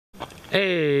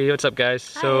Hey, what's up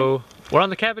guys? Hi. So we're on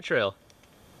the Cabot Trail.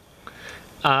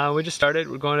 We just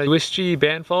started. We're going to Uisge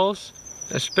Band Falls.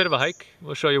 It's a bit of a hike.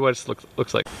 We'll show you what it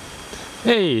looks like.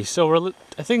 Hey, so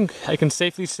I think I can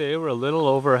safely say we're a little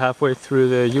over halfway through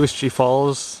the Uisge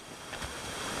Falls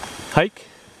hike.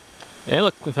 Hey,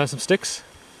 look, we found some sticks.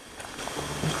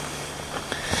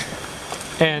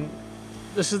 And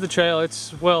this is the trail.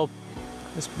 It's well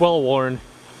worn.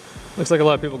 Looks like a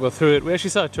lot of people go through it. We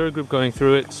actually saw a tour group going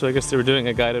through it, so I guess they were doing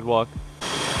a guided walk.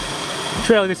 The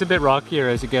trail gets a bit rockier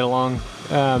as you get along.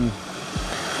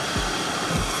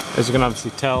 As you can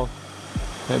obviously tell,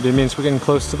 that means we're getting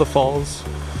close to the falls.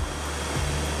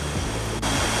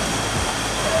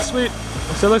 Sweet.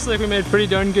 So it looks like we made a pretty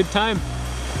darn good time.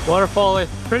 Waterfall, I'm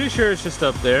pretty sure it's just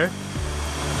up there.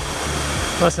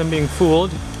 Unless I'm being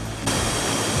fooled.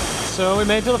 So we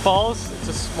made it to the falls. It's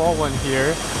a small one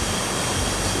here.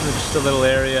 Just a little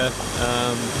area.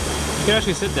 You can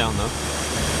actually sit down though.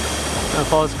 The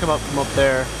falls come up from up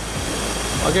there.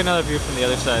 I'll get another view from the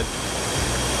other side.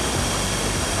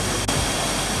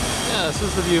 Yeah, this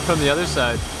is the view from the other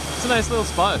side. It's a nice little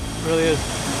spot, it really is.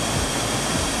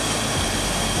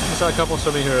 I saw a couple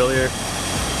swimming here earlier.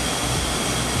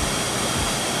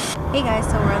 Hey guys,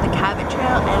 so we're on the Cabot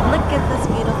Trail and look at this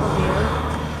beautiful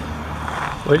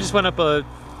view. We just went up a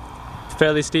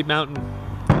fairly steep mountain.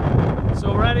 So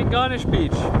we're at Uisge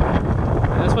Beach.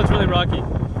 And this one's really rocky.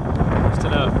 Just to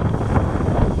know.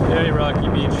 Very rocky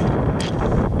beach.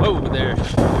 Whoa, there.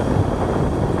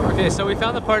 Okay, so we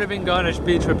found the part of Uisge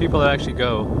Beach where people actually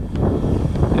go.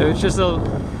 It was just a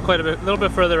little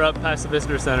bit further up past the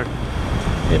visitor center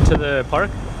into the park.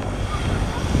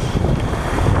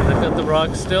 And they've got the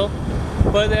rocks still,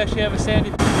 but they actually have a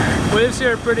sandy. Waves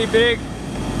here are pretty big.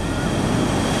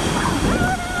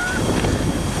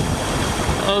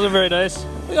 Those are very nice.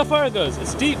 Look how far it goes.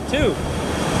 It's deep too.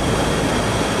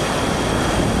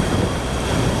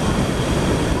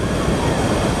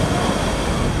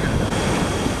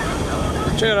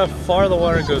 Check out how far the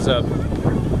water goes up.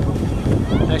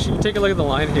 Actually, take a look at the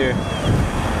line here.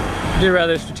 Do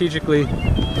rather strategically.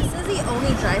 This is the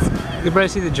only dry spot. You can probably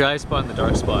see the dry spot and the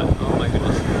dark spot. Oh my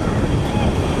goodness.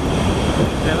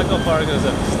 Yeah, look how far it goes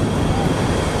up.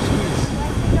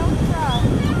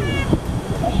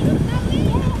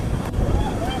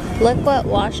 Look what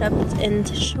washed up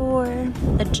into shore.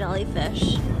 A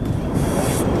jellyfish.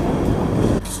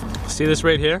 See this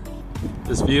right here?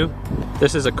 This view?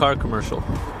 This is a car commercial.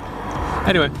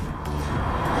 Anyway,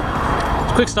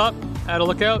 quick stop, had a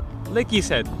look out, Lake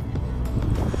Uisge.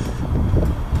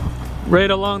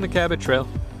 Right along the Cabot Trail.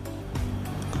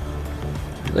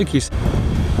 Lake Uisge.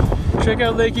 Check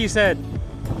out Lake Uisge.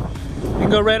 You can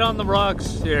go right on the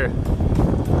rocks here.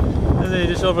 And then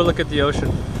you just overlook at the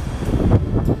ocean.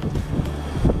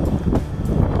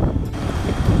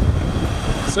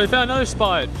 So we found another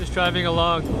spot just driving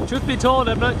along. Truth be told,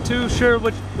 I'm not too sure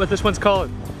what this one's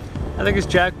called. I think it's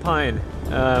Jack Pine.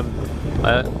 I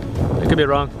could be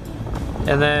wrong.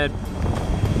 And then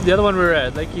the other one we were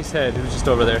at, Lake Uisge, it was just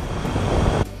over there.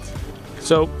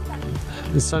 So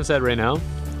it's sunset right now,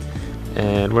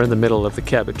 and we're in the middle of the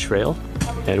Cabot Trail,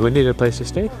 and we needed a place to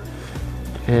stay.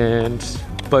 And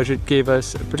budget gave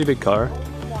us a pretty big car,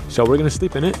 so we're gonna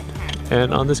sleep in it.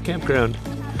 And on this campground,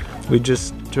 we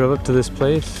just drove up to this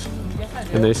place,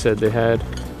 and they said they had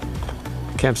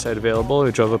a campsite available.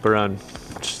 We drove up around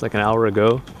just like an hour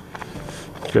ago,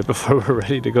 right before we're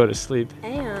ready to go to sleep.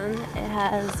 And it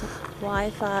has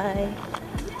Wi-Fi,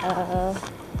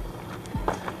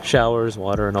 showers,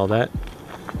 water, and all that.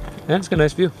 And it's got a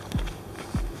nice view.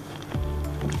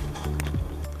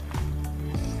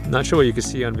 Not sure what you can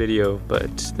see on video,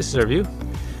 but this is our view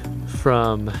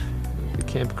from the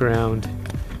campground.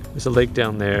 There's a lake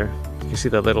down there. You can see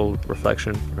that little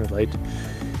reflection or light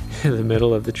in the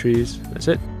middle of the trees. That's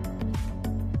it.